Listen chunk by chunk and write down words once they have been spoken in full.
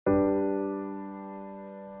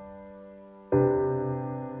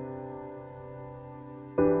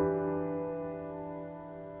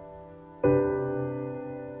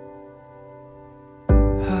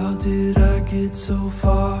so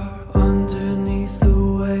far underneath the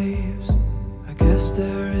waves. I guess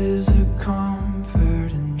there is a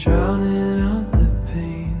comfort in drowning out the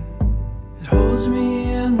pain. It holds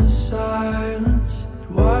me in the silence, it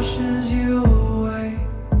washes you away.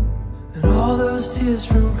 And all those tears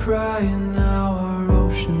from crying now are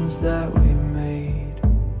oceans that we made.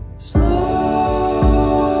 Slowly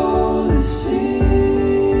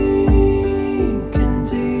sinking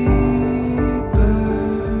deeper,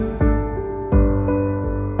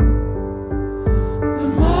 but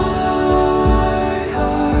my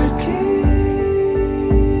heart keeps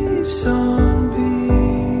on beating.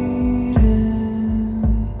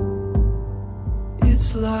 It's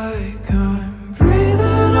like I'm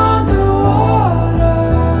breathing underwater,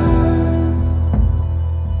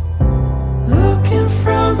 looking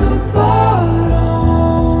from the bottom.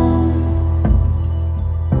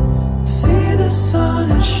 See the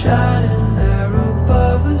sun is shining there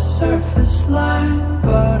above the surface line,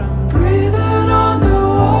 but I'm breathing underwater.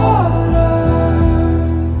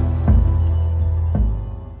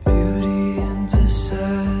 Beauty into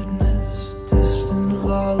sadness, distant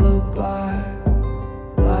lullaby,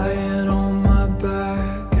 lying on my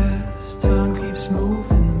back as time keeps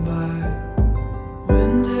moving by.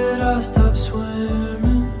 When did I stop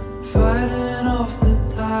swimming, fighting off the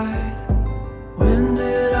tide? When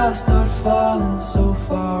did I start falling so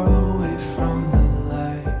far away?